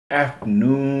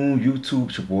Afternoon, YouTube.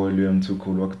 It's your boy Liam Too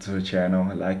Cool. Welcome to the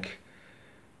channel.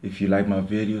 If you like my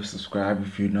video, subscribe.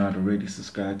 If you're not already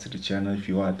subscribed to the channel, if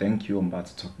you are, thank you. I'm about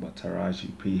to talk about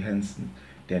Taraji P. Henson,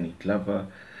 Danny Glover.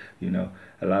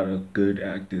 A lot of good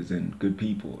actors and good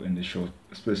people in the show,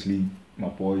 especially my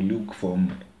boy Luke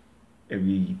from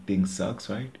Everything Sucks,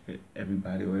 right?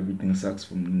 Everybody or Everything Sucks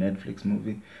from the Netflix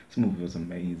movie. This movie was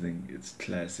amazing. It's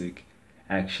classic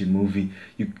action movie.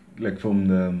 You like from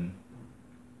the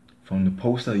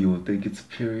poster, you will think it's a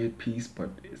period piece, but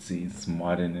it's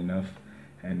modern enough,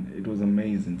 and it was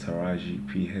amazing. Taraji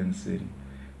P. Henson,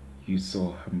 you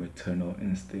saw her maternal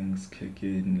instincts kick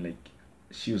in. Like,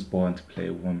 she was born to play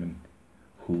a woman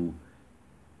who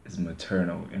is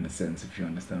maternal in a sense, if you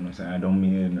understand what I'm saying. I don't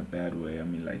mean it in a bad way. I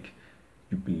mean, like,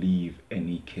 you believe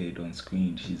any kid on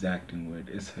screen she's acting with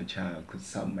is her child, because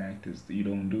some actors, you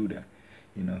don't do that.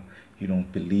 you know you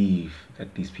don't believe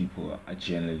that these people are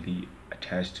generally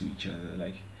attached to each other.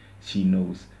 Like, she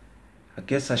knows, I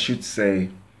guess I should say,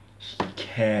 she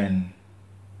can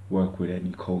work with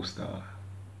any co-star.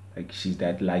 Like, she's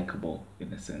that likable in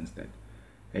the sense that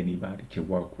anybody can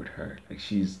work with her. Like,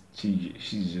 she's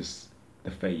just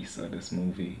the face of this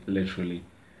movie, literally.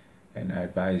 And I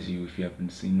advise you, if you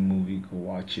haven't seen the movie, go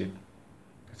watch it.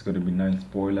 It's gonna be nice.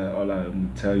 Spoiler, all I'm gonna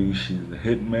tell you, she's a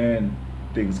hitman.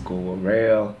 Things go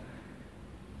rail.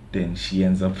 Then she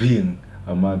ends up being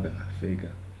a mother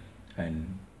figure,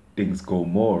 and things go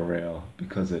more real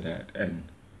because of that. And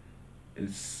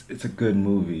it's a good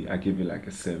movie. I give it like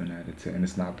a 7 out of 10.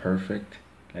 It's not perfect,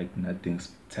 like nothing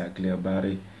spectacular about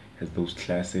it. It has those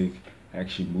classic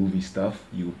action movie stuff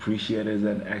you appreciate as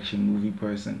an action movie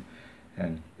person,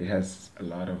 and it has a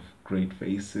lot of great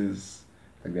faces,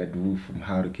 like that dude from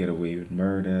How to Get Away with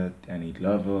Murder, Danny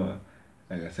Glover.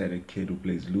 Like I said, a kid who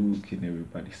plays Luke in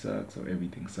Everybody Sucks or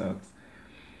Everything Sucks.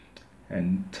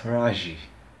 And Taraji,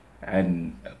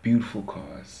 and beautiful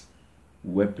cars,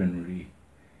 weaponry.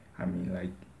 I mean,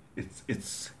 like,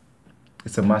 it's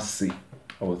a must see,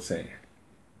 I would say.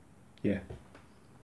 Yeah.